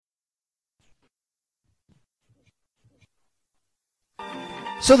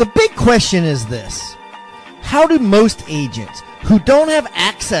So the big question is this: how do most agents who don't have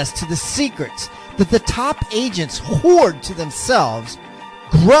access to the secrets that the top agents hoard to themselves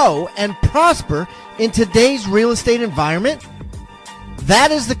grow and prosper in today's real estate environment? That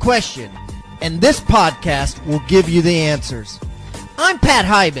is the question, and this podcast will give you the answers. I'm Pat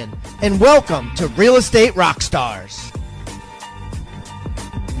Hiban, and welcome to Real Estate Rockstars.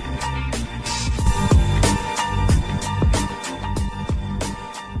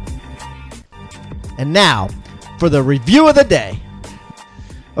 And now, for the review of the day.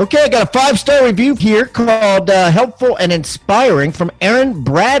 Okay, I got a 5-star review here called Helpful and Inspiring from Aaron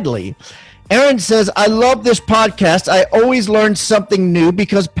Bradley. Aaron says, I love this podcast. I always learn something new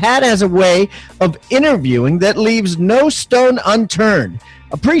because Pat has a way of interviewing that leaves no stone unturned.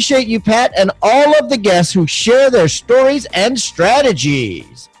 Appreciate you, Pat, and all of the guests who share their stories and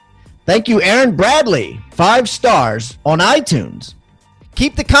strategies. Thank you, Aaron Bradley. 5 stars on iTunes.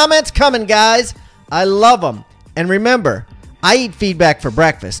 Keep the comments coming, guys. I love them. And remember, I eat feedback for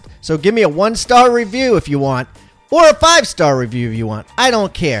breakfast, so give me a 1-star review if you want, or a 5-star review if you want. I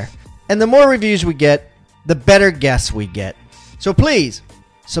don't care. And the more reviews we get, the better guests we get. So please,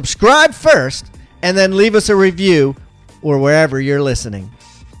 subscribe first, and then leave us a review or wherever you're listening.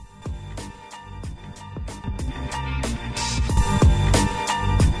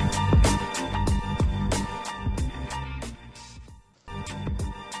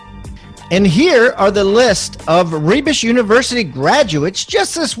 And here are the list of Rebus University graduates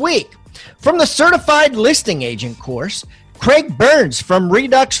just this week. From the Certified Listing Agent course, Craig Burns from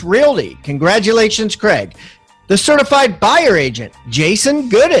Redux Realty. Congratulations, Craig. The Certified Buyer Agent, Jason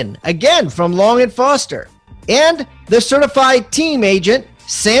Gooden, again from Long & Foster. And the Certified Team Agent,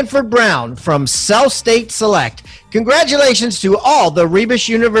 Sanford Brown from South State Select. Congratulations to all the Rebus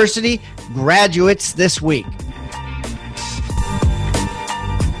University graduates this week.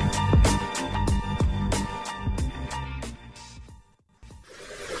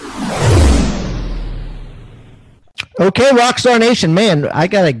 Okay, Rockstar Nation, man, I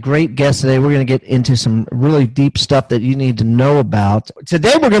got a great guest today. We're going to get into some really deep stuff that you need to know about.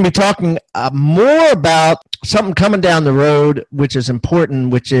 Today, we're going to be talking more about something coming down the road, which is important,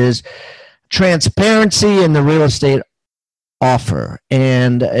 which is transparency in the real estate offer.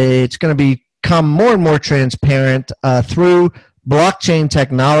 And it's going to become more and more transparent through blockchain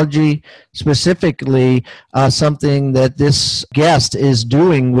technology, specifically something that this guest is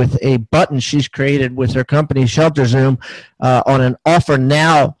doing with a button she's created with her company ShelterZoom on an Offer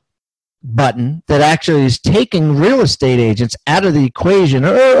Now button that actually is taking real estate agents out of the equation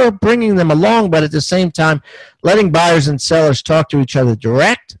or bringing them along, but at the same time letting buyers and sellers talk to each other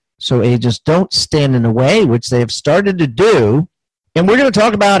direct so agents don't stand in the way, which they have started to do. And we're going to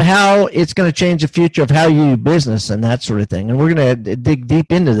talk about how it's going to change the future of how you do business and that sort of thing. And we're going to dig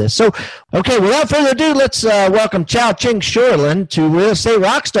deep into this. So, okay, without further ado, let's welcome Chow Ching Shoreland to Real Estate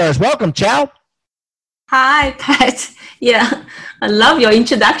Rockstars. Welcome, Chow. Hi, Pat. Yeah, I love your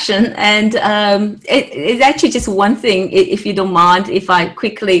introduction. And it's actually just one thing, if you don't mind, if I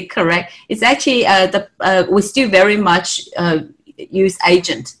quickly correct. It's actually we still very much use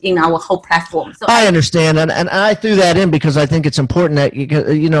agent in our whole platform. So I understand, and I threw that in because I think it's important that I'm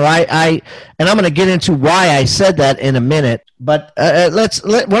going to get into why I said that in a minute. But why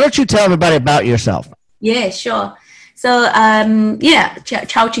don't you tell everybody about yourself? Yeah, sure. So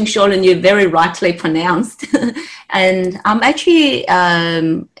Chow Ching Shoreland, you very rightly pronounced, and I'm actually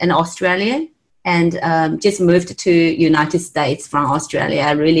an Australian and just moved to United States from Australia.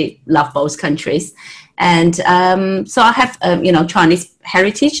 I really love both countries. And so I have, Chinese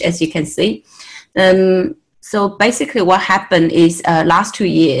heritage, as you can see. So basically what happened is last 2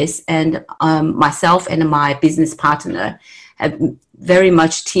 years, and myself and my business partner have very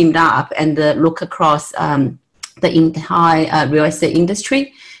much teamed up and look across the entire real estate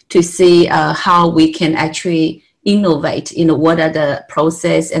industry to see how we can actually innovate, what are the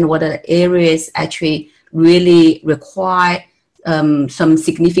process and what are the areas actually really require some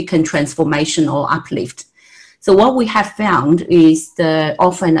significant transformation or uplift. So what we have found is the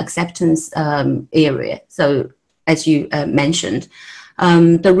offer and acceptance area. So as you mentioned,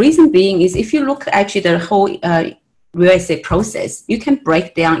 the reason being is if you look actually the whole real estate process, you can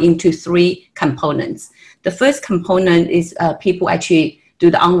break down into 3 components. The first component is people actually do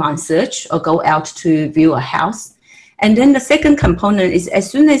the online search or go out to view a house. And then the second component is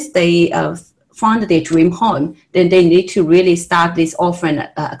as soon as they find their dream home, then they need to really start this offer and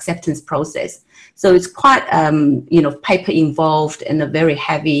acceptance process. So it's quite, paper involved and a very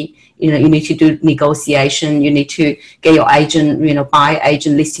heavy, you need to do negotiation, you need to get your agent, buyer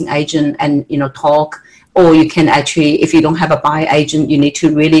agent, listing agent, and, talk or you can actually, if you don't have a buyer agent, you need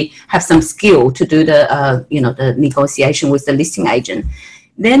to really have some skill to do the, the negotiation with the listing agent.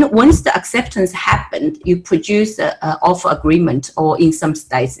 Then once the acceptance happened, you produce an offer agreement, or in some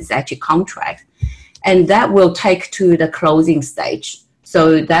states it's actually contract, and that will take to the closing stage.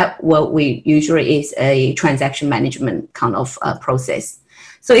 So that what we usually is a transaction management kind of process.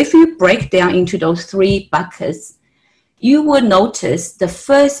 So if you break down into those 3 buckets, you will notice the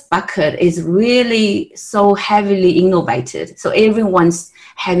first bucket is really so heavily innovated. So everyone's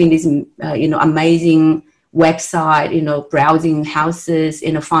having this, amazing website, browsing houses,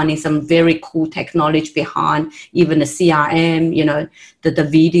 finding some very cool technology behind, even the CRM, the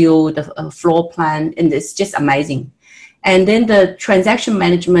video, the floor plan, and it's just amazing. And then the transaction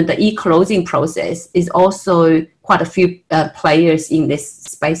management, the e-closing process is also quite a few players in this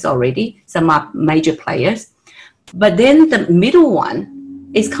space already. Some are major players. But then the middle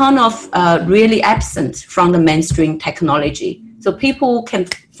one is kind of really absent from the mainstream technology. So people can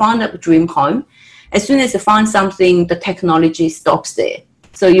find a dream home. As soon as they find something, the technology stops there.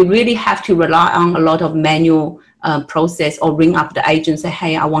 So you really have to rely on a lot of manual process, or ring up the agent and say,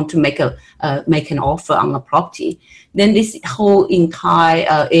 hey, I want to make an offer on a property. Then this whole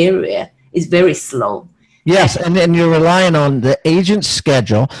entire area is very slow. Yes, and you're relying on the agent's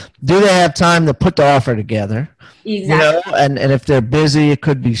schedule. Do they have time to put the offer together? Exactly. And if they're busy, it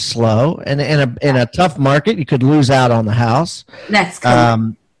could be slow. And in a tough market, you could lose out on the house. That's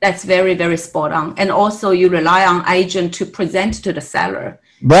correct. That's very, very spot on. And also you rely on agent to present to the seller.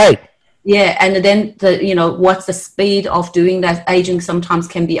 Right. Yeah, and then what's the speed of doing that? Agent sometimes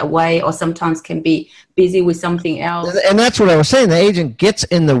can be away, or sometimes can be busy with something else. And that's what I was saying. The agent gets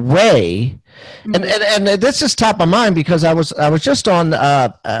in the way. Mm-hmm. And this is top of mind because I was just on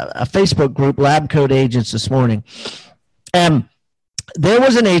a Facebook group, Lab Code Agents, this morning. And there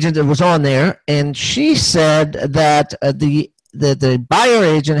was an agent that was on there, and she said that the buyer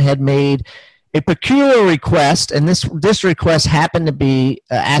agent had made a peculiar request, and this request happened to be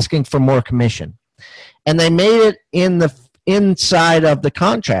asking for more commission, and they made it in the inside of the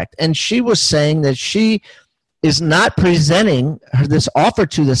contract. And she was saying that she is not presenting this offer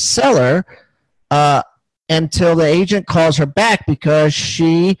to the seller until the agent calls her back, because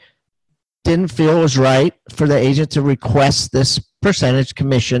she didn't feel it was right for the agent to request this percentage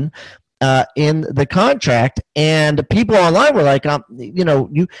commission in the contract. And people online were like, you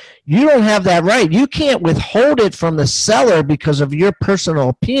don't have that right. You can't withhold it from the seller because of your personal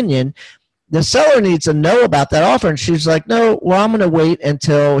opinion. The seller needs to know about that offer. And she's like, no, well, I'm going to wait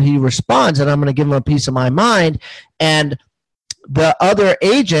until he responds, and I'm going to give him a piece of my mind. And the other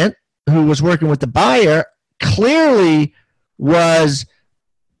agent who was working with the buyer clearly was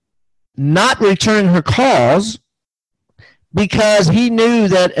not returning her calls, because he knew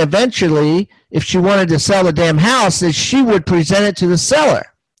that eventually, if she wanted to sell the damn house, that she would present it to the seller.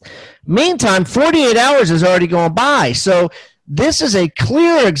 Meantime, 48 hours has already gone by. So this is a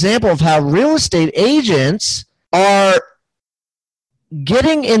clear example of how real estate agents are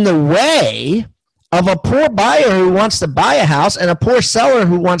getting in the way of a poor buyer who wants to buy a house and a poor seller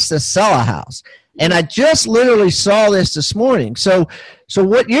who wants to sell a house. And I just literally saw this morning. So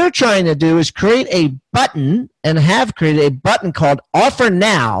what you're trying to do is create a button, and have created a button called Offer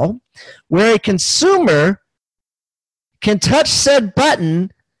Now, where a consumer can touch said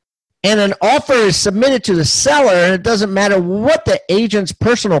button and an offer is submitted to the seller, and it doesn't matter what the agent's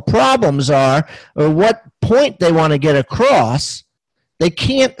personal problems are or what point they want to get across. They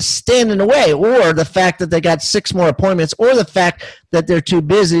can't stand in the way, or the fact that they got 6 more appointments, or the fact that they're too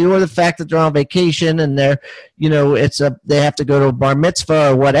busy, or the fact that they're on vacation and they're, they have to go to a bar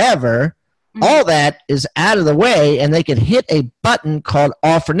mitzvah or whatever. Mm-hmm. All that is out of the way, and they can hit a button called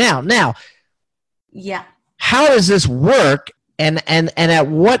Offer Now. Now, yeah, how does this work, and at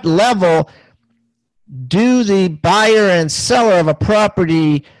what level do the buyer and seller of a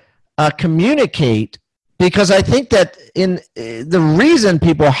property communicate? Because I think that the reason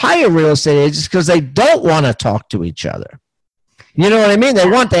people hire real estate agents is because they don't want to talk to each other. You know what I mean? They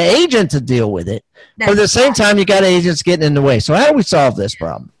want the agent to deal with it. But at the same time, you got agents getting in the way. So how do we solve this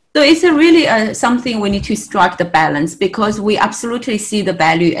problem? So it's really something we need to strike the balance, because we absolutely see the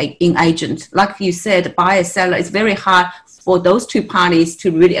value in agents. Like you said, buyer, seller, it's very hard for those two parties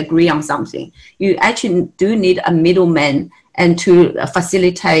to really agree on something. You actually do need a middleman, and to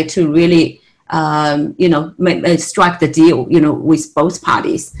facilitate, to really strike the deal, with both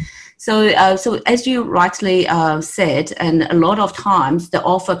parties. So as you rightly said, and a lot of times the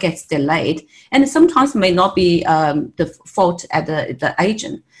offer gets delayed, and sometimes may not be the fault at the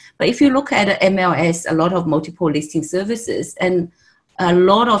agent. But if you look at MLS, a lot of multiple listing services, and a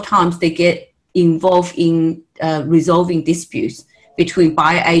lot of times they get involved in resolving disputes between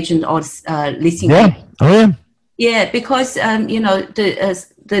buyer agent or listing. Yeah. Oh yeah. Yeah, because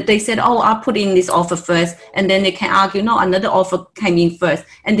they said, "Oh, I put in this offer first," and then they can argue, "No, another offer came in first,"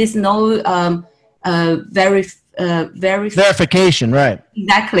 and there's no verification, right?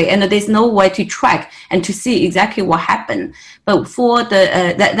 Exactly, and there's no way to track and to see exactly what happened. But for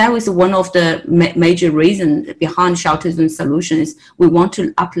the that was one of the major reasons behind Shelter Zone Solutions. We want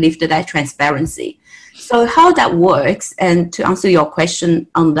to uplift that transparency. So how that works, and to answer your question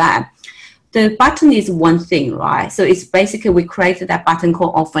on that, the button is one thing, right? So it's basically we created that button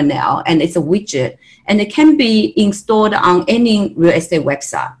called Offer Now, and it's a widget, and it can be installed on any real estate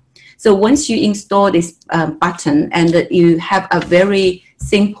website. So once you install this button, and you have a very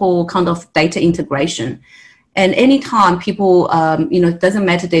simple kind of data integration, and anytime people, it doesn't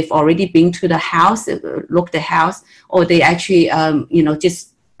matter they've already been to the house, looked the house, or they actually,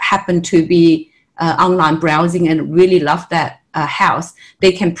 just happen to be online browsing and really love that house,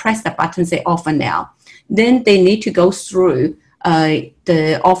 they can press the button, say Offer Now. Then they need to go through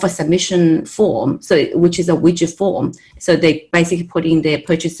the offer submission form, which is a widget form. So they basically put in their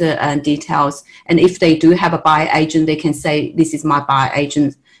purchaser details, and if they do have a buyer agent, they can say, "This is my buyer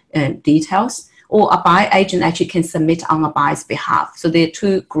agent details." Or a buyer agent actually can submit on a buyer's behalf. So there are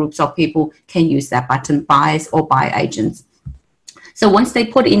two groups of people can use that button, buyers or buyer agents. So once they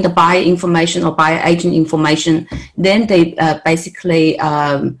put in the buyer information or buyer agent information, then they basically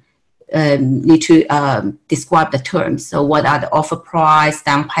need to describe the terms. So what are the offer price,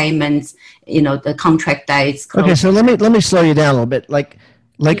 down payments, the contract dates. Okay, so let me slow you down a little bit. Like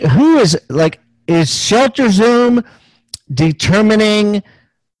who is Shelter Zone determining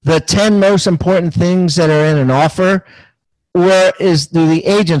the 10 most important things that are in an offer, or do the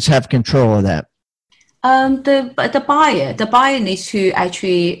agents have control of that? The buyer needs to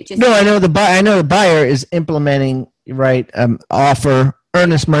actually just. No, I know the buyer is implementing, right? Offer,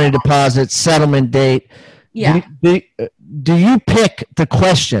 earnest money deposit, settlement date. Yeah. Do you pick the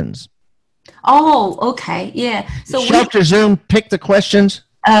questions? Oh, okay, yeah. So Shelter Zone pick the questions.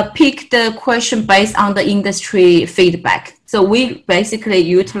 Pick the question based on the industry feedback. So we basically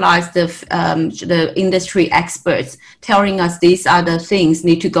utilize the industry experts telling us these are the things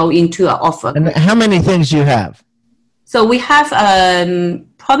need to go into an offer. And how many things do you have? So we have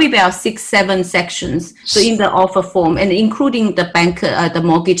probably about 6-7 sections. So in the offer form, and including the bank, the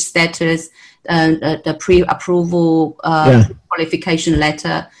mortgage status, the pre-approval qualification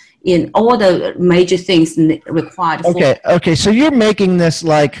letter, in all the major things required. Okay. So you're making this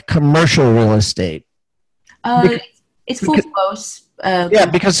like commercial real estate. It's for both.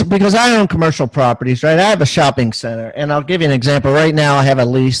 Because I own commercial properties, right? I have a shopping center, and I'll give you an example. Right now, I have a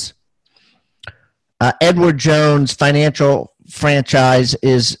lease. Edward Jones Financial Franchise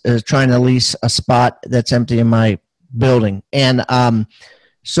is trying to lease a spot that's empty in my building, and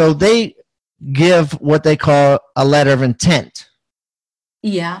so they give what they call a letter of intent.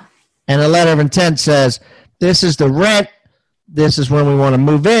 Yeah. And a letter of intent says, this is the rent, this is when we want to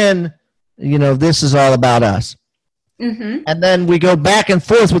move in, this is all about us. Mm-hmm. And then we go back and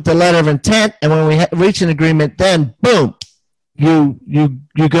forth with the letter of intent, and when we reach an agreement, then boom, you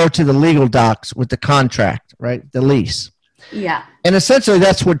go to the legal docs with the contract, right? The lease. Yeah. And essentially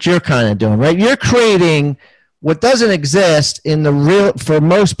that's what you're kind of doing, right? You're creating what doesn't exist for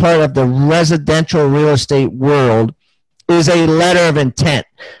most part of the residential real estate world is a letter of intent.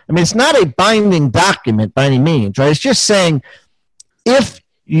 I mean, it's not a binding document by any means, right? It's just saying, if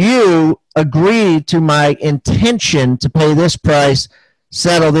you agree to my intention to pay this price,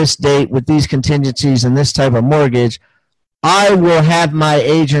 settle this date with these contingencies and this type of mortgage, I will have my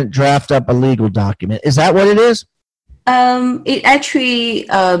agent draft up a legal document. Is that what it is? It actually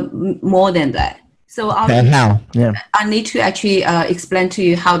more than that. So how? Yeah. I need to actually explain to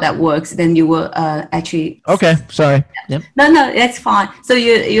you how that works. Then you will actually. Okay. Sorry. Yep. No, that's fine. So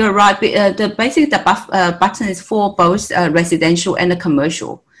you're right. The button is for both residential and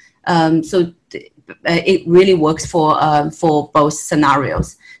commercial. So it really works for both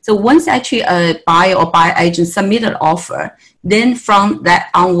scenarios. So once actually a buyer or buyer agent submit an offer, then from that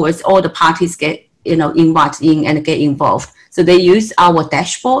onwards, all the parties get invited in and get involved. So they use our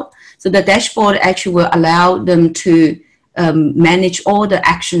dashboard. So the dashboard actually will allow them to manage all the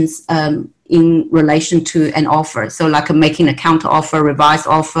actions in relation to an offer. So like making a counter offer, revised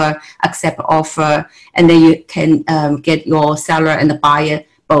offer, accept offer, and then you can get your seller and the buyer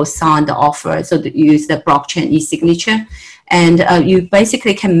both sign the offer. So that you use the blockchain e-signature. And you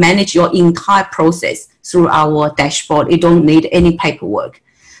basically can manage your entire process through our dashboard. You don't need any paperwork.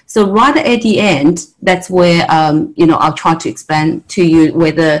 So right at the end, that's where, I'll try to explain to you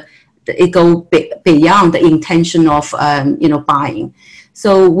whether it go beyond the intention of buying.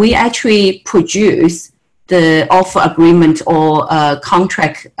 So we actually produce the offer agreement or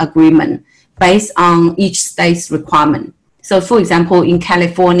contract agreement based on each state's requirement. So, for example, in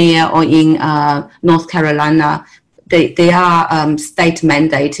California or in North Carolina, they are state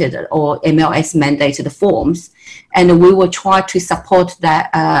mandated or MLS mandated forms, and we will try to support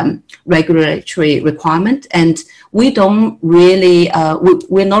that regulatory requirement. And we don't really,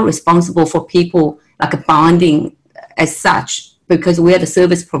 we're not responsible for people like bonding as such, because we are the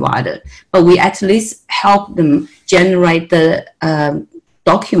service provider, but we at least help them generate the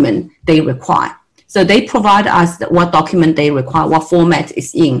document they require. So they provide us what document they require, what format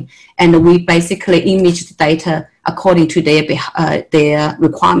is in, and we basically image the data according to their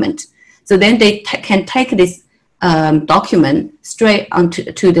requirement. So then they can take this document straight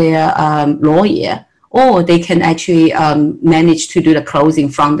to their lawyer, or they can actually manage to do the closing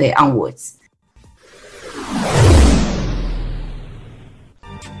from there onwards.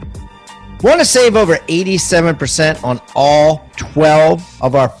 Want to save over 87% on all 12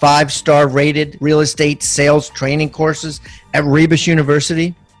 of our 5-star rated real estate sales training courses at Rebus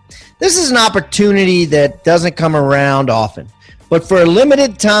University? This is an opportunity that doesn't come around often, but for a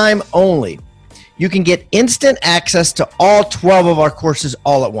limited time only, you can get instant access to all 12 of our courses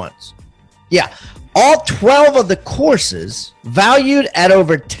all at once. Yeah, all 12 of the courses valued at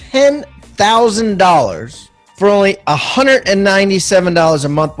over $10,000 for only $197 a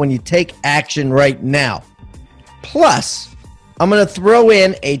month when you take action right now. Plus, I'm going to throw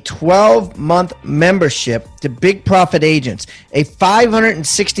in a 12-month membership to Big Profit Agents, a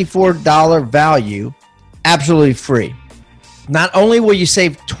 $564 value, absolutely free. Not only will you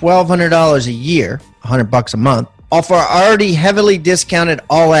save $1,200 a year, $100 a month, off our already heavily discounted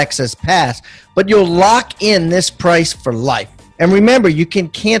All Access Pass, but you'll lock in this price for life. And remember, you can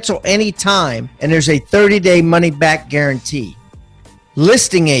cancel anytime, and there's a 30-day money-back guarantee.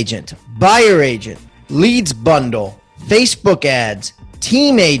 Listing agent, buyer agent, leads bundle, Facebook ads,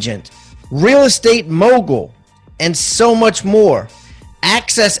 team agent, real estate mogul, and so much more.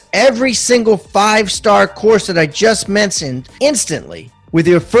 Access every single 5-star course that I just mentioned instantly with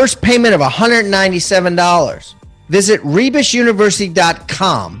your first payment of $197. Visit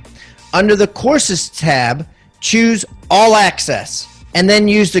rebusuniversity.com. Under the Courses tab, choose All Access, and then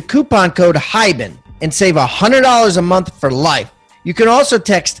use the coupon code HYBEN and save $100 a month for life. You can also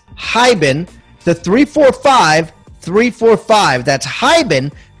text HYBEN to 345-345. That's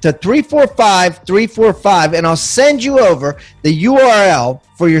HYBEN to 345-345, and I'll send you over the URL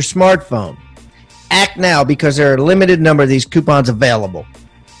for your smartphone. Act now, because there are a limited number of these coupons available.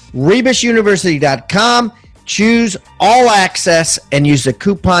 rebusuniversity.com, choose All Access, and use the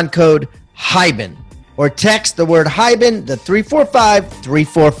coupon code HYBEN. Or text the word HYBEN to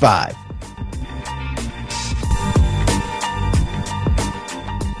 345-345.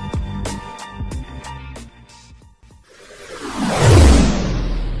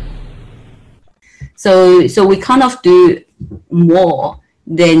 So we kind of do more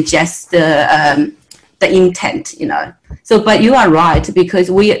than just the intent, So, but you are right, because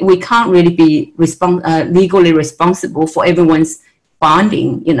we can't really be legally responsible for everyone's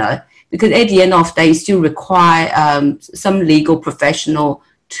bonding, because at the end of the day, you still require some legal professional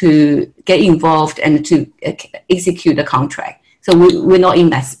to get involved and to execute the contract. So we're not in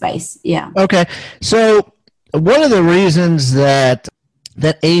that space. Yeah. Okay. So one of the reasons that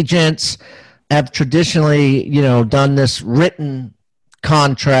agents have traditionally, done this written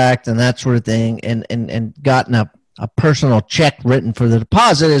contract and that sort of thing, and gotten a personal check written for the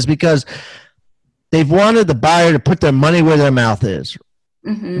deposit is because they've wanted the buyer to put their money where their mouth is.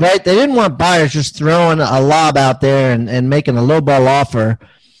 Mm-hmm. Right? They didn't want buyers just throwing a lob out there and making a lowball offer.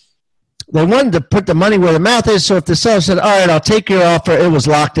 They wanted to put the money where the mouth is, so if the seller said, all right, I'll take your offer, it was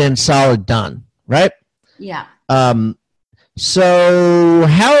locked in, solid, done. Right? Yeah. So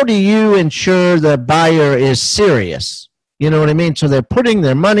how do you ensure the buyer is serious? You know what I mean? So they're putting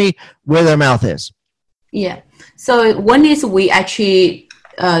their money where their mouth is. Yeah. So one is we actually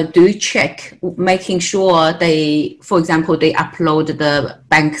do check, making sure for example, they upload the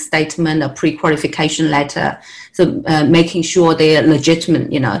bank statement, a pre-qualification letter. So making sure they are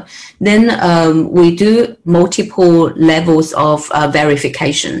legitimate, Then we do multiple levels of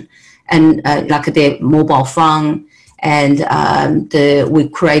verification, and like their mobile phone, and we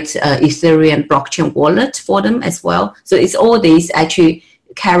create Ethereum blockchain wallet for them as well. So it's all these actually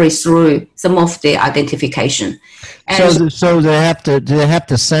carries through some of the identification. And so do they have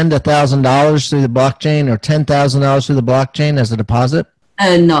to send $1,000 through the blockchain or $10,000 through the blockchain as a deposit?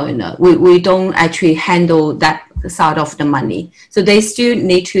 No. We don't actually handle that side of the money. So they still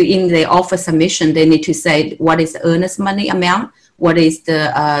need to, in the offer submission, they need to say what is the earnest money amount, what is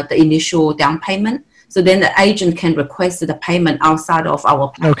the initial down payment. So then the agent can request the payment outside of our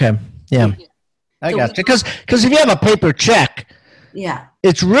platform. Okay, yeah. I got you. Because if you have a paper check,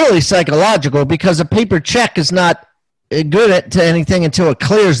 it's really psychological, because a paper check is not good to anything until it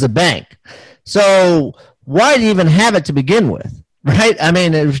clears the bank. So why do you even have it to begin with, right? I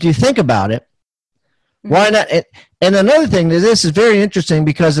mean, if you think about it, why not? And another thing, this is very interesting,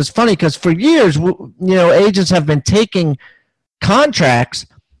 because it's funny, because for years, agents have been taking contracts,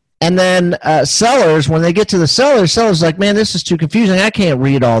 and then sellers, when they get to the seller's like, man, this is too confusing. I can't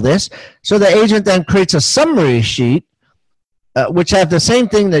read all this. So the agent then creates a summary sheet, which have the same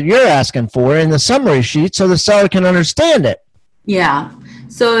thing that you're asking for in the summary sheet, so the seller can understand it. Yeah.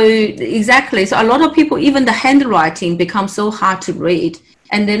 So exactly. So a lot of people, even the handwriting becomes so hard to read.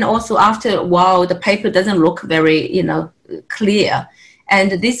 And then also after a while, the paper doesn't look very, clear.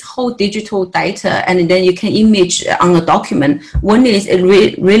 And this whole digital data, and then you can image on a document. One is it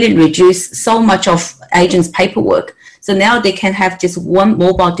really reduce so much of agents' paperwork. So now they can have just one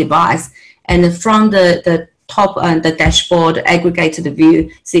mobile device, and from the top and the dashboard, aggregated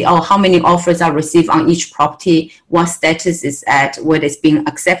view, see how many offers are received on each property, what status is at, whether it's being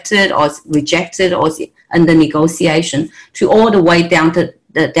accepted or rejected or under negotiation, to all the way down to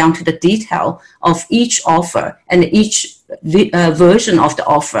the detail of each offer and each version of the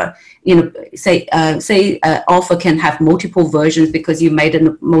offer. Say offer can have multiple versions because you made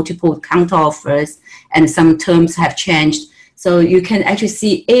multiple counter offers and some terms have changed. So you can actually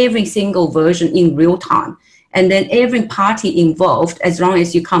see every single version in real time. And then every party involved, as long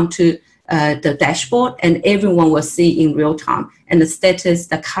as you come to the dashboard, and everyone will see in real time. And the status,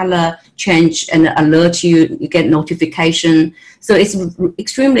 the color change, and alert you get notification. So it's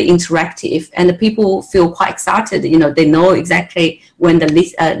extremely interactive, and the people feel quite excited. They know exactly when the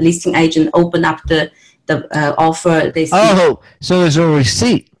listing agent open up the offer. They see. So there's a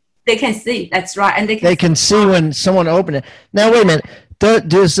receipt. They can see. That's right, and they can see when someone opened it. Now wait a minute.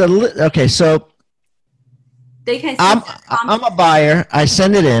 Okay, so. They can see I'm a buyer. I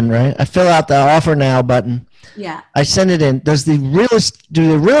send it in, right? I fill out the offer now button. Yeah. I send it in. Do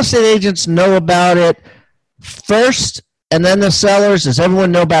the real estate agents know about it first, and then the sellers? Does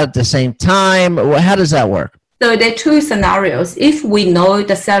everyone know about it at the same time? How does that work? So there are two scenarios. If we know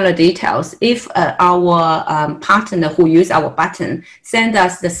the seller details, if our partner who use our button send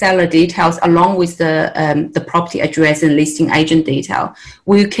us the seller details along with the property address and listing agent detail,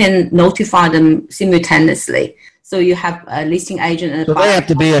 we can notify them simultaneously. So you have a listing agent and a buyer. They have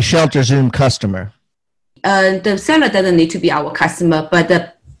to be a ShelterZoom customer. The seller doesn't need to be our customer, but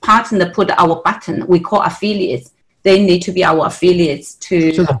the partner put our button, we call affiliates. They need to be our affiliates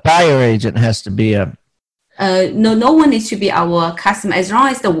to. So the buyer agent has to be a. No one needs to be our customer, as long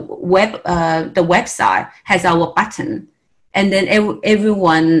as the website has our button, and then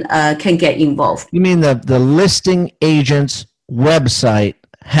everyone can get involved. You mean the listing agent's website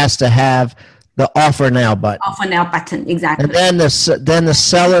has to have the offer now button? Offer now button, exactly. And then the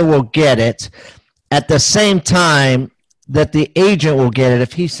seller will get it at the same time that the agent will get it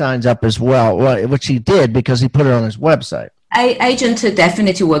if he signs up as well, which he did because he put it on his website. Agent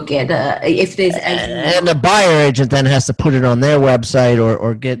definitely will get if there's and the buyer agent then has to put it on their website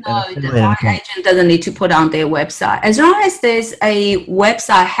or get the buyer agent doesn't need to put on their website. As long as there's a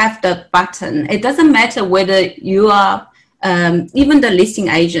website have the button, it doesn't matter whether you are even the listing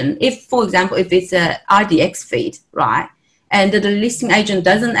agent. If, for example, if it's a RDX feed, right, and the listing agent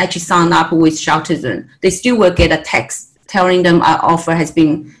doesn't actually sign up with ShelterZoom, they still will get a text telling them an offer has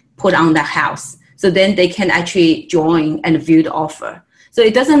been put on the house. So then they can actually join and view the offer. So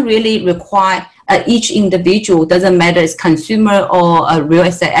it doesn't really require each individual, doesn't matter it's consumer or a real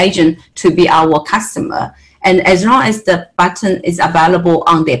estate agent, to be our customer. And as long as the button is available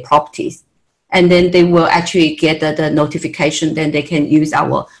on their properties, and then they will actually get the notification, then they can use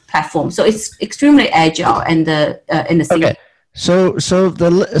our platform. So it's extremely agile and okay. So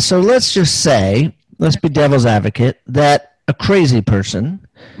let's just say, let's be devil's advocate, that a crazy person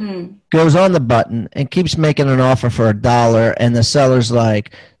goes on the button and keeps making an offer for $1, and the seller's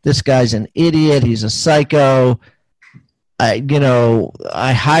like, this guy's an idiot, he's a psycho.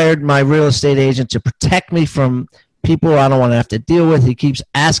 I hired my real estate agent to protect me from people I don't want to have to deal with. He keeps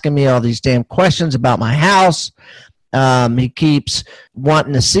asking me all these damn questions about my house. He keeps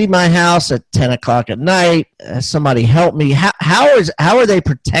wanting to see my house at 10 o'clock at night. Somebody help me. How are they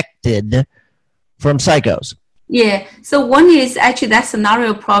protected from psychos? Yeah. So one is actually that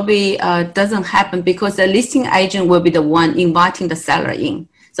scenario probably doesn't happen because the listing agent will be the one inviting the seller in.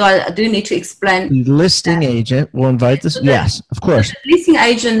 So I do need to explain. The listing agent will invite this. Yes, of course. So the listing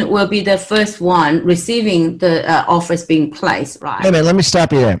agent will be the first one receiving the offers being placed, right? Wait a minute, let me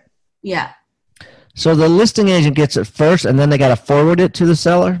stop you there. Yeah. So the listing agent gets it first, and then they got to forward it to the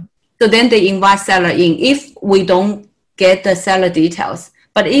seller? So then they invite seller in if we don't get the seller details.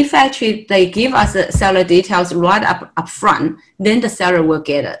 But if actually they give us the seller details right up front, then the seller will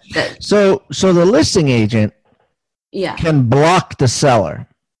get it. So the listing agent can block the seller.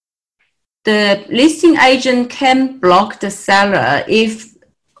 The listing agent can block the seller if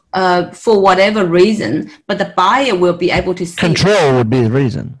for whatever reason, but the buyer will be able to see. Control would be the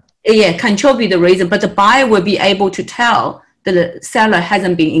reason. Yeah, control be the reason, but the buyer will be able to tell that the seller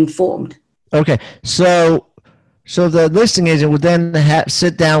hasn't been informed. Okay, so the listing agent would then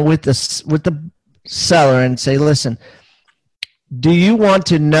sit down with the seller and say, "Listen, do you want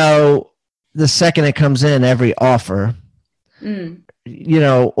to know the second it comes in every offer?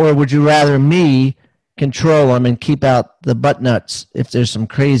 Or would you rather me control them and keep out the butt nuts if there's some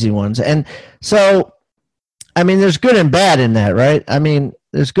crazy ones?" And so, I mean, there's good and bad in that, right? I mean,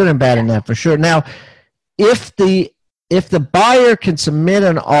 there's good and bad in that for sure. Now, if the buyer can submit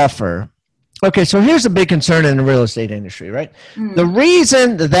an offer, okay, so here's a big concern in the real estate industry, right? The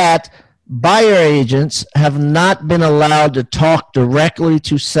reason that buyer agents have not been allowed to talk directly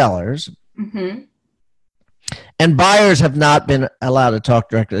to sellers, and buyers have not been allowed to talk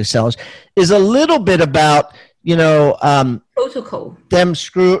directly to sellers, is a little bit about, protocol.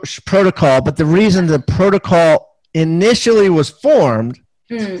 Protocol. But the reason the protocol initially was formed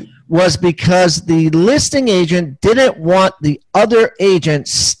was because the listing agent didn't want the other agent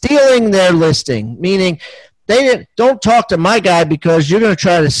stealing their listing, meaning don't talk to my guy because you're going to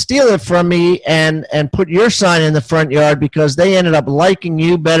try to steal it from me and put your sign in the front yard because they ended up liking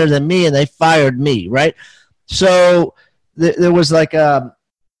you better than me and they fired me, right? So there was like a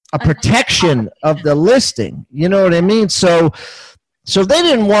protection of the listing. You know what I mean? So they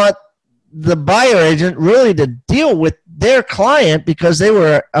didn't want the buyer agent really to deal with their client because they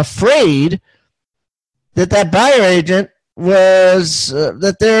were afraid that buyer agent was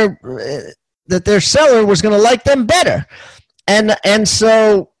that their seller was going to like them better, and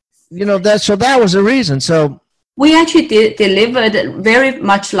so that was the reason. So we actually delivered very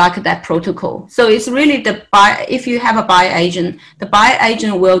much like that protocol. So it's really the buyer. If you have a buyer agent, the buyer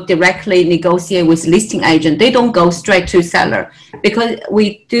agent will directly negotiate with listing agent. They don't go straight to seller because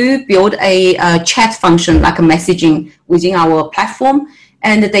we do build a chat function like a messaging within our platform,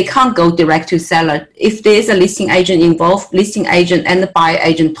 and they can't go direct to seller. If there's a listing agent involved, listing agent and the buyer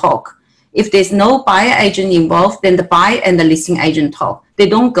agent talk. If there's no buyer agent involved, then the buyer and the listing agent talk. They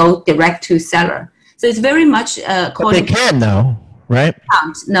don't go direct to seller. So it's very much but they can though, right?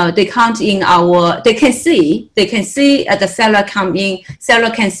 No, they can't they can see the seller come in, seller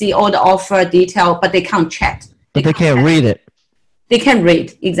can see all the offer detail, but they can't chat. But they can't read it. They can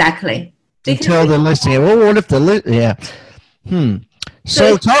read, exactly. They tell the listing. Well, what if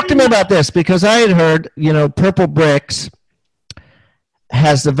So talk to me about this because I had heard, Purple Bricks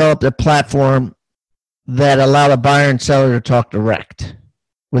has developed a platform that allowed a buyer and seller to talk direct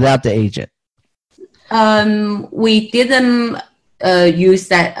without the agent. We didn't use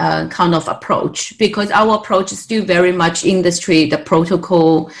that kind of approach because our approach is still very much industry, the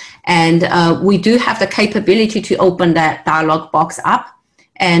protocol, and we do have the capability to open that dialog box up.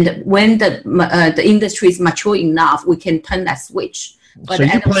 And when the industry is mature enough, we can turn that switch. But so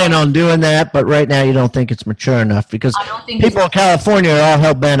you plan on doing that, but right now you don't think it's mature enough because people in California are all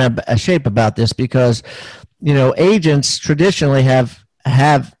hell-bent shape about this because, agents traditionally have,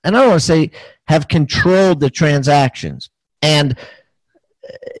 and I don't want to say have controlled the transactions. And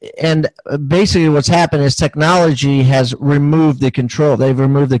basically what's happened is technology has removed the control. They've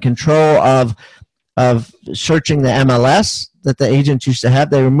removed the control of searching the MLS that the agents used to have.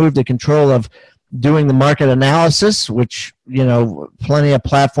 They removed the control of doing the market analysis, which, plenty of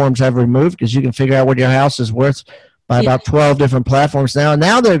platforms have removed because you can figure out what your house is worth by about 12 different platforms now. And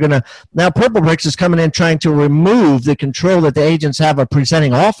now Purple Bricks is coming in trying to remove the control that the agents have of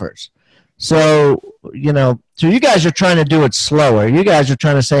presenting offers. So, so you guys are trying to do it slower. You guys are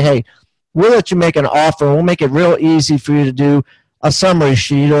trying to say, hey, we'll let you make an offer. We'll make it real easy for you to do a summary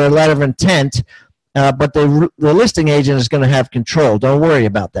sheet or a letter of intent. But the listing agent is going to have control. Don't worry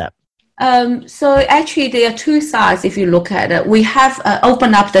about that. So actually there are two sides if you look at it. We have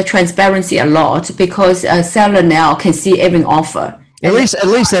opened up the transparency a lot because a seller now can see every offer. At least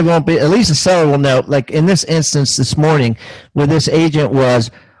they won't be. At least the seller will know. Like in this instance this morning, where this agent was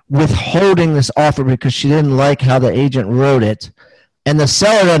withholding this offer because she didn't like how the agent wrote it, and the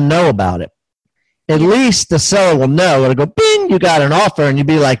seller doesn't know about it. At least the seller will know. It'll go, bing, you got an offer. And you'd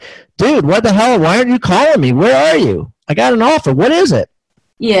be like, dude, what the hell? Why aren't you calling me? Where are you? I got an offer. What is it?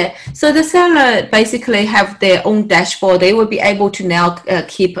 Yeah. So the seller basically have their own dashboard. They will be able to now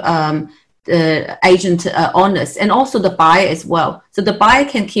keep the agent honest, and also the buyer as well. So the buyer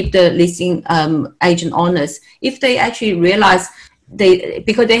can keep the listing agent honest if they actually realize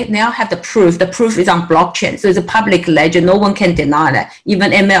because they now have the proof. The proof is on blockchain, so it's a public ledger. No one can deny that.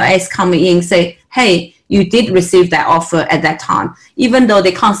 Even MLS coming in say, hey, you did receive that offer at that time, even though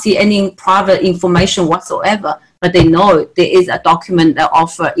they can't see any private information whatsoever, but they know there is a document, the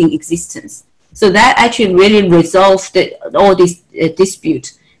offer in existence. So that actually really resolved all this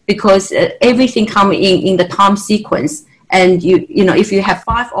dispute, because everything coming in the time sequence, and you know, if you have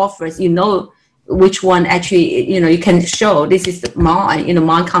 5 offers, you know which one actually, you know, you can show this is mine, you know,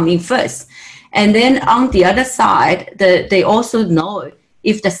 mine coming first. And then on the other side, they also know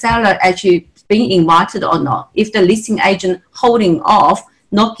if the seller actually being invited or not. If the listing agent holding off,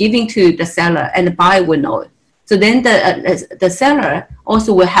 not giving to the seller, and the buyer will know. So then the seller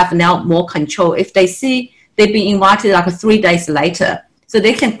also will have now more control. If they see they've been invited like 3 days later, so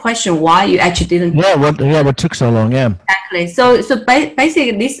they can question why you actually didn't. What took so long? Yeah, exactly. So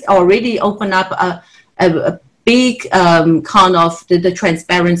basically, this already opened up a big kind of the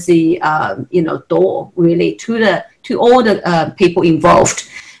transparency, door really to all the people involved.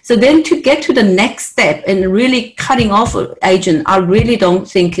 So then to get to the next step and really cutting off an agent, I really don't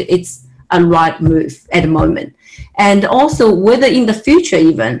think it's a right move at the moment. And also whether in the future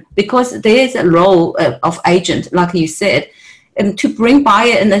even, because there is a role of agent, like you said, and to bring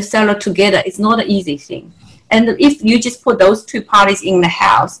buyer and the seller together is not an easy thing. And if you just put those 2 parties in the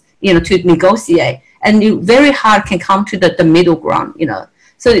house, you know, to negotiate, and you very hard can come to the middle ground, you know.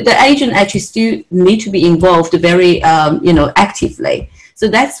 So the agent actually still need to be involved very, actively. So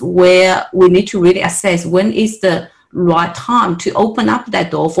that's where we need to really assess when is the right time to open up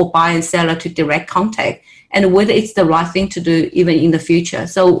that door for buyer and seller to direct contact, and whether it's the right thing to do even in the future.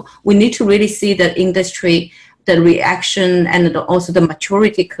 So we need to really see the industry, the reaction, and also the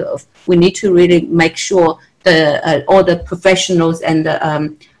maturity curve. We need to really make sure all the professionals and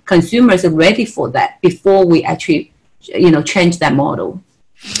the consumers are ready for that before we actually, change that model.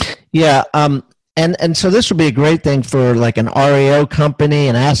 Yeah. And so this would be a great thing for like an REO company,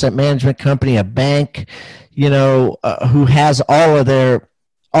 an asset management company, a bank, who has all the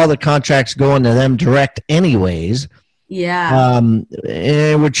contracts going to them direct anyways. Yeah.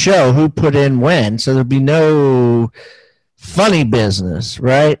 It would show who put in when, so there'd be no funny business,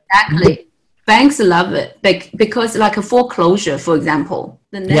 right? Exactly. Banks love it because like a foreclosure, for example,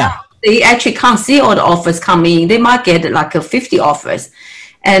 they actually can't see all the offers coming in. They might get like 50 offers.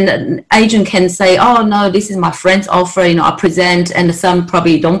 And an agent can say, oh, no, this is my friend's offer, I present, and some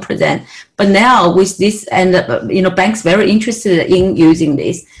probably don't present. But now with this, and, banks very interested in using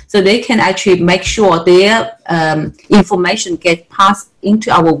this. So they can actually make sure their information gets passed into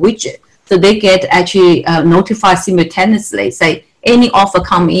our widget. So they get actually notified simultaneously. Say any offer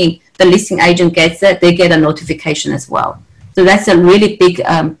come in, the listing agent gets it, they get a notification as well. So that's a really big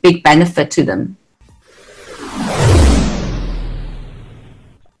benefit to them.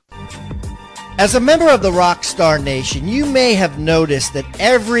 As a member of the Rockstar Nation, you may have noticed that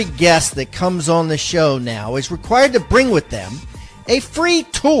every guest that comes on the show now is required to bring with them a free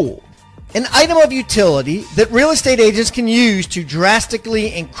tool, an item of utility that real estate agents can use to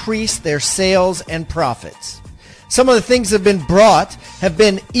drastically increase their sales and profits. Some of the things that have been brought have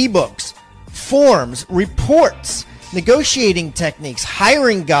been ebooks, forms, reports, negotiating techniques,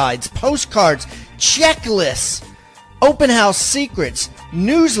 hiring guides, postcards, checklists, open house secrets,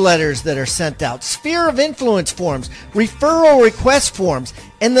 newsletters that are sent out, sphere of influence forms, referral request forms,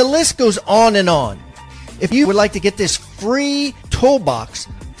 and the list goes on and on. If you would like to get this free toolbox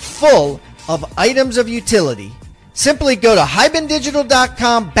full of items of utility, simply go to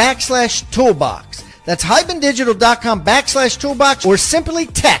hibandigital.com/toolbox. That's hibandigital.com/toolbox, or simply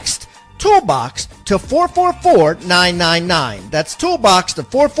text toolbox to 444-999. That's toolbox to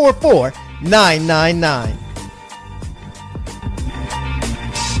 444-999.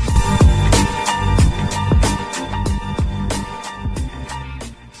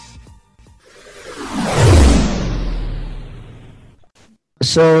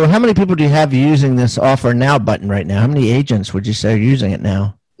 So how many people do you have using this offer now button right now? How many agents would you say are using it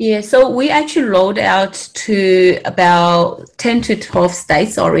now? Yeah, so we actually rolled out to about 10 to 12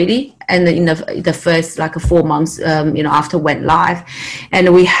 states already, and in the first 4 months, after it went live,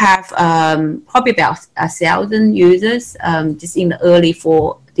 and we have probably about 1,000 users just in the early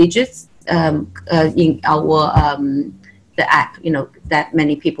digits in our the app, that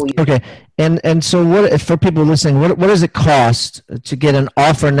many people use. Okay. And so what, for people listening, what does it cost to get an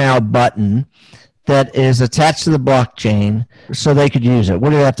Offer Now button that is attached to the blockchain so they could use it? What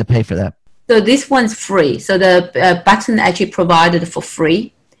do they have to pay for that? So this one's free. So the button actually provided for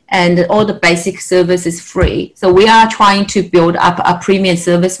free, and all the basic service is free. So we are trying to build up a premium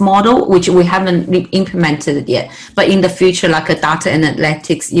service model, which we haven't implemented yet. But in the future, like a data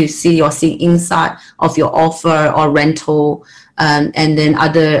analytics, you're seeing insight of your offer or rental, and then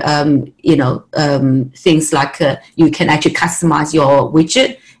other, things like you can actually customize your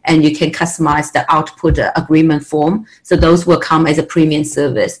widget, and you can customize the output agreement form. So those will come as a premium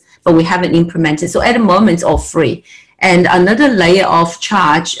service, but we haven't implemented. So at the moment, it's all free. And another layer of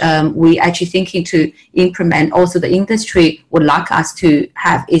charge we actually thinking to implement, also the industry would like us to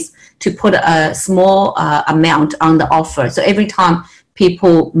have, is to put a small amount on the offer. So every time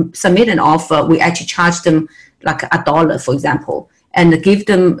people submit an offer, we actually charge them like $1, for example, and give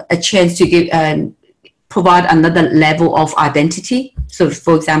them a chance to provide another level of identity. So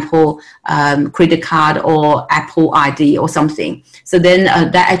for example, credit card or Apple ID or something. So then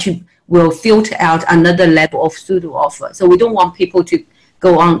that actually will filter out another level of pseudo offer. So we don't want people to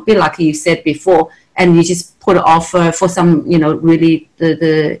go on, be like you said before, and you just put an offer for some, really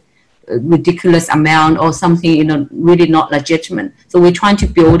the ridiculous amount or something, really not legitimate. So we're trying to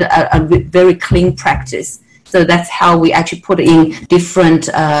build a very clean practice. So that's how we actually put in different,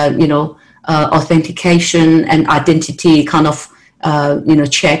 authentication and identity kind of,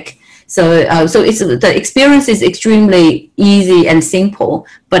 check. So it's the experience is extremely easy and simple,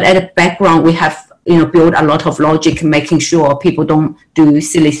 but at the background we have built a lot of logic, making sure people don't do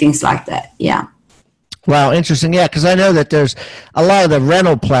silly things like that. Yeah. Wow, interesting. Yeah, because I know that there's a lot of the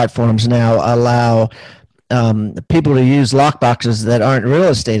rental platforms now allow people to use lockboxes that aren't real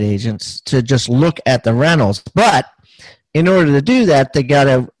estate agents to just look at the rentals, but in order to do that, they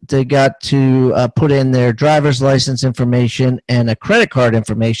got to put in their driver's license information and a credit card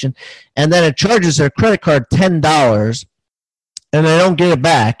information, and then it charges their credit card $10, and they don't get it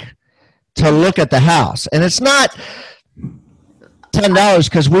back to look at the house. And it's not $10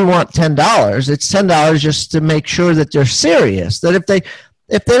 because we want $10. It's $10 just to make sure that they're serious. That if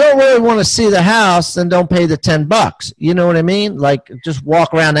they don't really want to see the house, then don't pay the $10. You know what I mean? Like just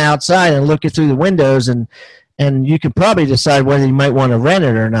walk around the outside and look it through the windows, and you can probably decide whether you might want to rent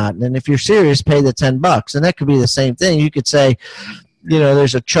it or not. And if you're serious, pay the $10. And that could be the same thing. You could say,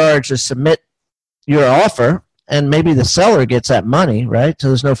 there's a charge to submit your offer, and maybe the seller gets that money, right? So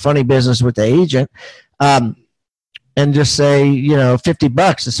there's no funny business with the agent. And just say,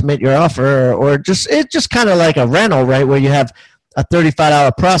 $50 to submit your offer, or it's just kind of like a rental, right? Where you have a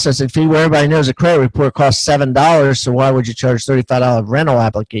 $35 processing fee, where everybody knows a credit report costs $7. So why would you charge $35 rental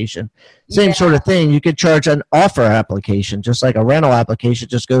application? Same sort of thing. You could charge an offer application, just like a rental application,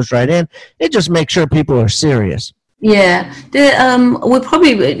 just goes right in. It just makes sure people are serious. Yeah, we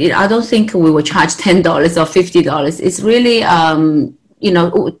probably, I don't think we will charge $10 or $50. It's really,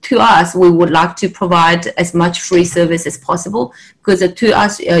 to us, we would like to provide as much free service as possible, because to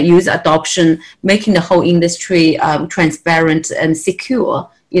us, user adoption, making the whole industry transparent and secure,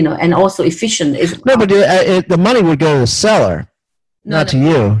 and also efficient. No, but the money would go to the seller. Not to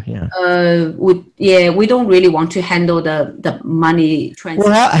you, yeah. We don't really want to handle the money transfer.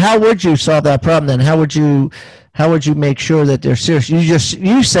 Well, how would you solve that problem then? How would you make sure that they're serious?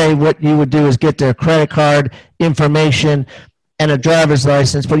 You say what you would do is get their credit card information and a driver's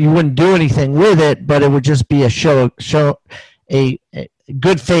license, but you wouldn't do anything with it. But it would just be a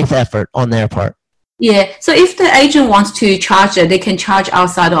good faith effort on their part. Yeah, so if the agent wants to charge it, they can charge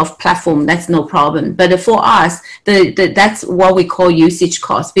outside of platform. That's no problem. But for us, that's what we call usage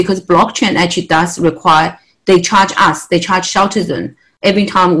cost, because blockchain actually does require, they charge ShelterZone. Every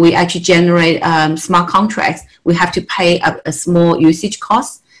time we actually generate smart contracts, we have to pay a small usage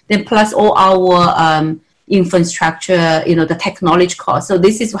cost. Then plus all our infrastructure, the technology cost. So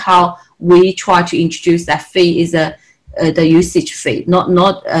this is how we try to introduce that fee, is the usage fee,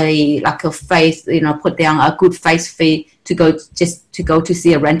 not a faith, put down a good faith fee to go to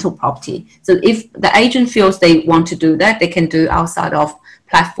see a rental property. So if the agent feels they want to do that, they can do outside of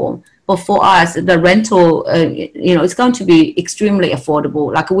platform. But for us, the rental, it's going to be extremely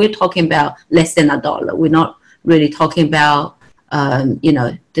affordable. Like we're talking about less than $1. We're not really talking about the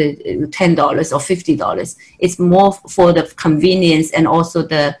 $10 or $50. It's more for the convenience and also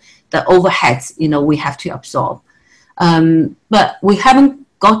the overheads we have to absorb. But we haven't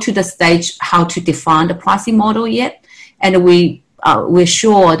got to the stage how to define the pricing model yet, and we're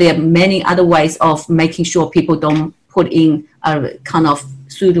sure there are many other ways of making sure people don't put in a kind of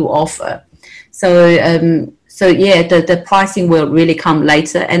pseudo offer. So yeah, the pricing will really come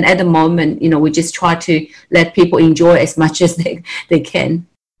later. And at the moment, we just try to let people enjoy as much as they can.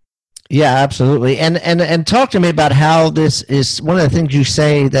 Yeah, absolutely. And talk to me about how this is one of the things you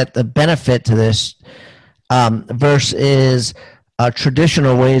say that the benefit to this versus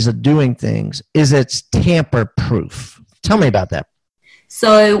traditional ways of doing things is it's tamper proof. Tell me about that.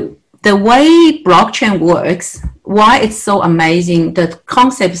 So the way blockchain works, why it's so amazing, the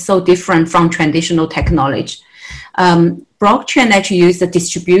concept is so different from traditional technology. Blockchain actually uses a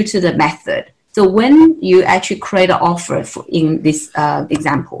distributed method. So when you actually create an offer in this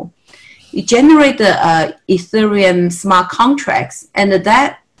example, you generate the Ethereum smart contracts, and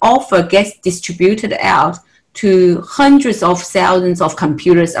that offer gets distributed out to hundreds of thousands of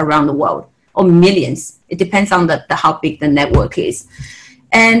computers around the world, or millions. It depends on how big the network is.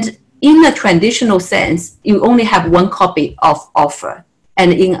 And in the traditional sense, you only have one copy of offer,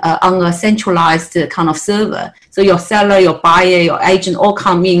 and on a centralized kind of server. So your seller, your buyer, your agent all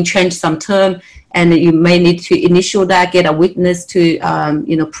come in, change some term, and you may need to initial that, get a witness to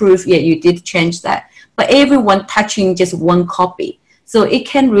prove, yeah, you did change that. But everyone touching just one copy. So it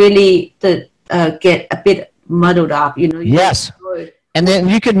can really get a bit muddled up, Yes. And then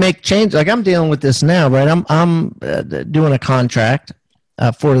you could make changes. Like I'm dealing with this now, right? I'm doing a contract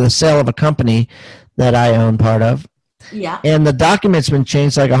for the sale of a company that I own part of. Yeah. And the document's been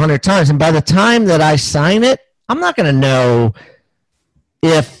changed like 100 times. And by the time that I sign it, I'm not going to know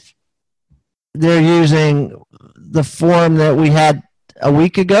if they're using the form that we had a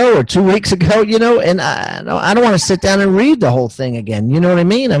week ago or 2 weeks ago, and I don't want to sit down and read the whole thing again. You know what I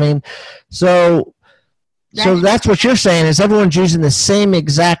mean? I mean, so that's what you're saying is everyone's using the same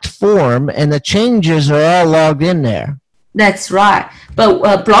exact form and the changes are all logged in there. That's right.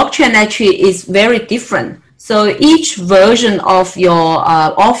 But blockchain actually is very different. So each version of your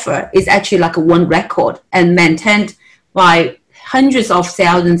offer is actually like one record and maintained by hundreds of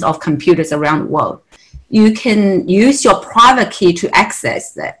thousands of computers around the world. You can use your private key to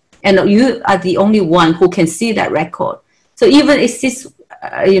access that, and you are the only one who can see that record. So even if this,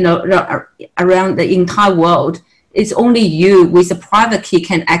 around the entire world, it's only you with a private key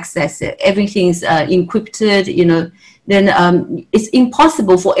can access it. Everything's encrypted, then it's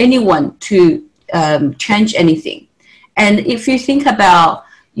impossible for anyone to change anything. And if you think about,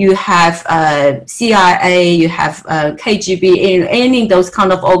 you have CIA, you have KGB, any of those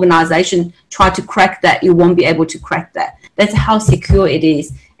kind of organizations try to crack that, you won't be able to crack that. That's how secure it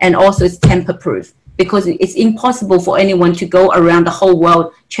is. And also it's tamper-proof because it's impossible for anyone to go around the whole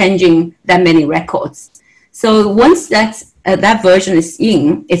world changing that many records. So once that version is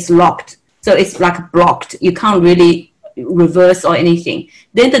in, it's locked. So it's like blocked. You can't really reverse or anything.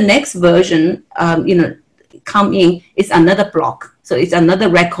 Then the next version, come in, it's another block. So it's another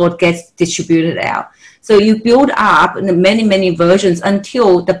record gets distributed out. So you build up many, many versions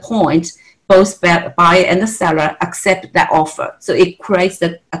until the point both buyer and the seller accept that offer. So it creates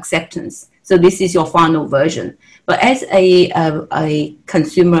the acceptance. So this is your final version. But as a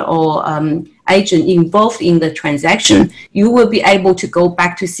consumer or agent involved in the transaction, you will be able to go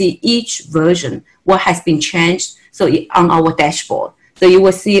back to see each version, what has been changed. So on our dashboard. So you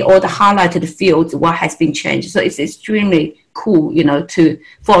will see all the highlighted fields, what has been changed. So it's extremely cool, to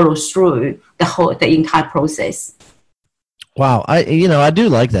follow through the entire process. Wow. I do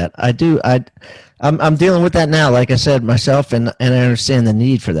like that. I'm dealing with that now, like I said, myself, and I understand the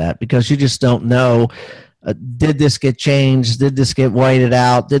need for that because you just don't know, did this get changed? Did this get whited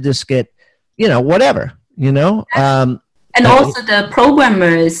out? Did this get, whatever, And also the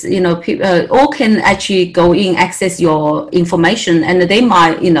programmers, people all can actually go in, access your information, and they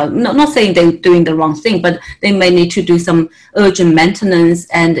might, not saying they're doing the wrong thing, but they may need to do some urgent maintenance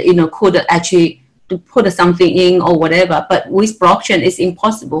and, could actually put something in or whatever. But with blockchain, it's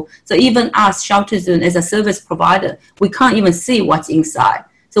impossible. So even us, ShelterZone, as a service provider, we can't even see what's inside.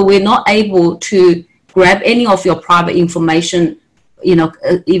 So we're not able to grab any of your private information,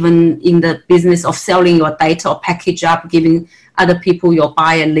 even in the business of selling your data or package up, giving other people your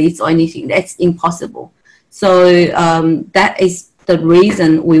buyer leads or anything. That's impossible. So that is the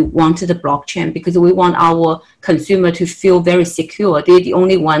reason we wanted the blockchain, because we want our consumer to feel very secure. They're the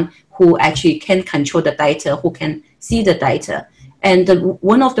only one who actually can control the data, who can see the data. And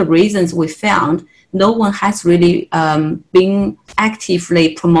one of the reasons we found, no one has really been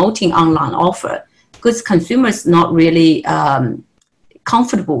actively promoting online offer because consumers not really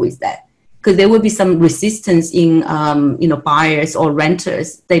comfortable with that, because there will be some resistance in buyers or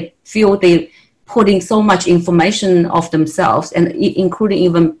renters. They feel they putting so much information of themselves, and including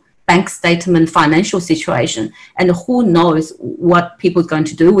even bank statement, financial situation, and who knows what people are going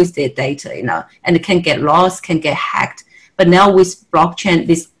to do with their data, and it can get lost, can get hacked. But now with blockchain,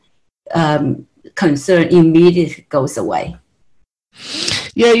 this concern immediately goes away.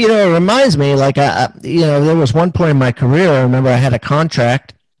 Yeah, it reminds me, like, there was one point in my career, I remember I had a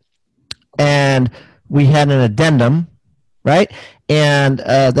contract and we had an addendum, right? And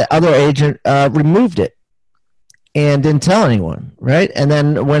the other agent removed it and didn't tell anyone, right? And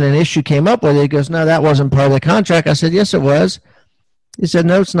then when an issue came up with it, he goes, no, that wasn't part of the contract. I said, yes, it was. He said,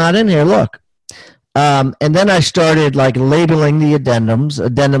 no, it's not in here. Look. And then I started like labeling the addendums,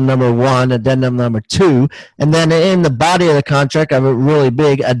 addendum number 1, addendum number 2, and then in the body of the contract, I have it really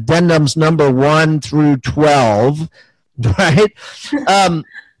big, addendums number 1 through 12, right?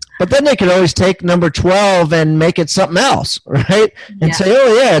 But then they could always take number 12 and make it something else, right? And say,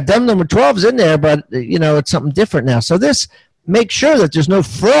 oh yeah, addendum number 12 is in there, but it's something different now. So this makes sure that there's no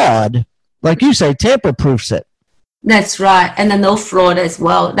fraud, like you say, tamper-proofs it. That's right, and no fraud as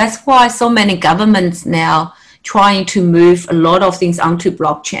well. That's why so many governments now trying to move a lot of things onto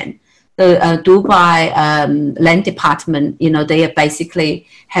blockchain. The Dubai Land Department, they are basically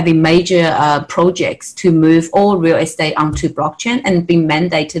having major projects to move all real estate onto blockchain and being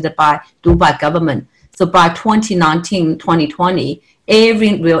mandated by Dubai government. So by 2019, 2020,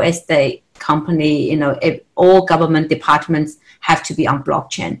 every real estate company, all government departments have to be on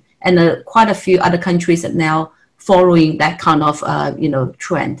blockchain. And quite a few other countries are now following that kind of,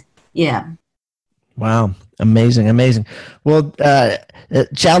 trend. Yeah. Wow. Amazing. Well,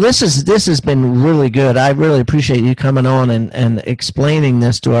 Xiao, this has been really good. I really appreciate you coming on and explaining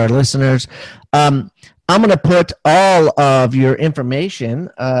this to our listeners. I'm going to put all of your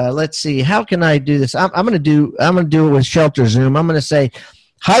information. Let's see. How can I do this? I'm going to do it with ShelterZoom. I'm going to say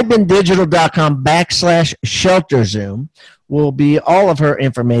HighBendDigital.com/ShelterZoom will be all of her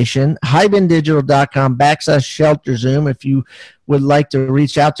information. HighBendDigital.com/ShelterZoom if you would like to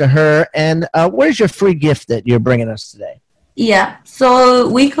reach out to her. And where's your free gift that you're bringing us today? Yeah, so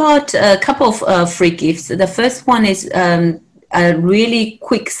we got a couple of free gifts. The first one is a really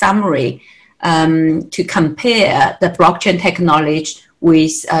quick summary to compare the blockchain technology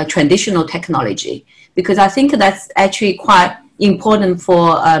with traditional technology, because I think that's actually quite important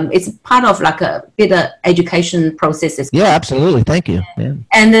for it's part of like a bit of education processes. Yeah, absolutely. Thank you. Yeah.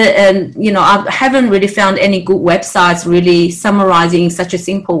 And I haven't really found any good websites really summarizing in such a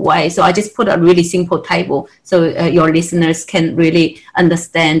simple way. So I just put a really simple table so your listeners can really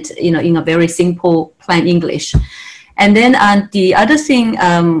understand, in a very simple, plain English. And then the other thing,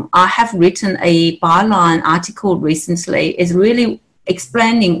 I have written a byline article recently is really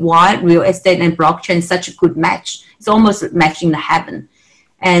explaining why real estate and blockchain is such a good match. It's almost matching the heaven.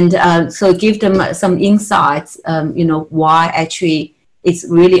 And so give them some insights, why actually it's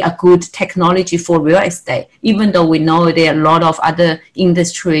really a good technology for real estate, even though we know there are a lot of other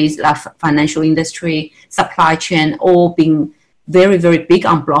industries, like financial industry, supply chain, all being very, very big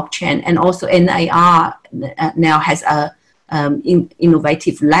on blockchain. And also NAR now has a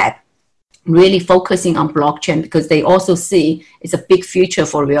innovative lab really focusing on blockchain because they also see it's a big future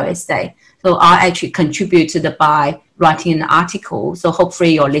for real estate. So I actually contributed by writing an article. So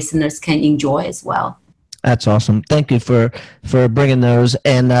hopefully your listeners can enjoy as well. That's awesome. Thank you for bringing those.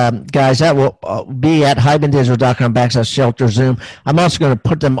 And guys, that will be at HighBendDigital.com/ShelterZoom. I'm also going to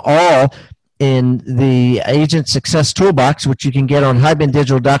put them all in the Agent Success Toolbox, which you can get on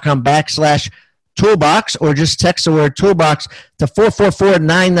HighBendDigital.com/Toolbox, or just text the word toolbox to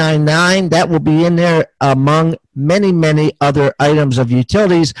 444-999. That will be in there among many, many other items of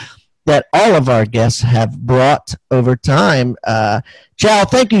utilities that all of our guests have brought over time. Xiao,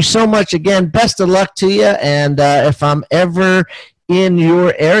 thank you so much again. Best of luck to you. And if I'm ever in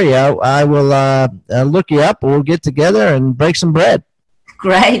your area, I will look you up. We'll get together and break some bread.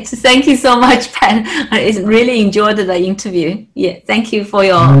 Great. Thank you so much, Pat. I really enjoyed the interview. Yeah. Thank you for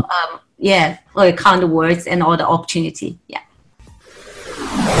your for your kind words and all the opportunity. Yeah.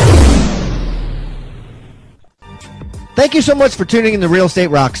 Thank you so much for tuning in to Real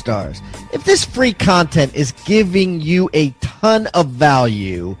Estate Rockstars. If this free content is giving you a ton of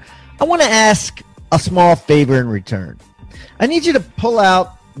value, I want to ask a small favor in return. I need you to pull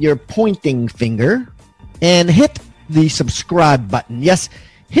out your pointing finger and hit the subscribe button. Yes,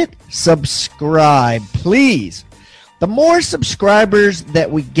 hit subscribe, please. The more subscribers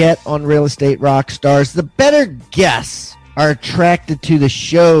that we get on Real Estate Rockstars, the better guests are attracted to the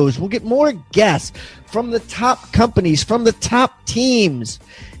shows. We'll get more guests from the top companies, from the top teams,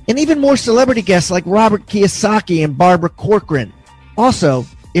 and even more celebrity guests like Robert Kiyosaki and Barbara Corcoran. Also,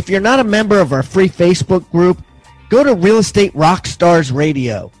 if you're not a member of our free Facebook group, go to Real Estate Rockstars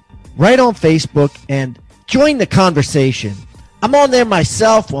Radio. right on Facebook and join the conversation. I'm on there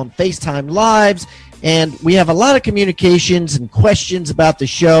myself on FaceTime Lives, and we have a lot of communications and questions about the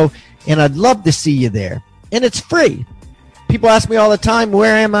show, and I'd love to see you there. And it's free. People ask me all the time,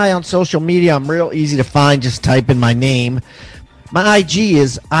 where am I on social media? I'm real easy to find. Just type in my name. My IG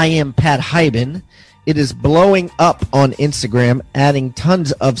is I am Pat Hiban. It is blowing up on Instagram, adding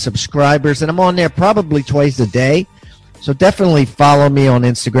tons of subscribers, and I'm on there probably twice a day. So definitely follow me on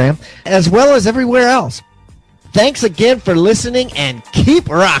Instagram, as well as everywhere else. Thanks again for listening, and keep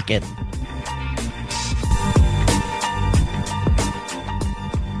rocking.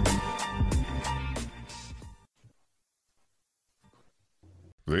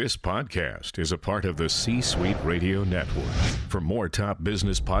 This podcast is a part of the C-Suite Radio Network. For more top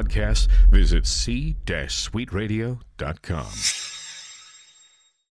business podcasts, visit c-suiteradio.com.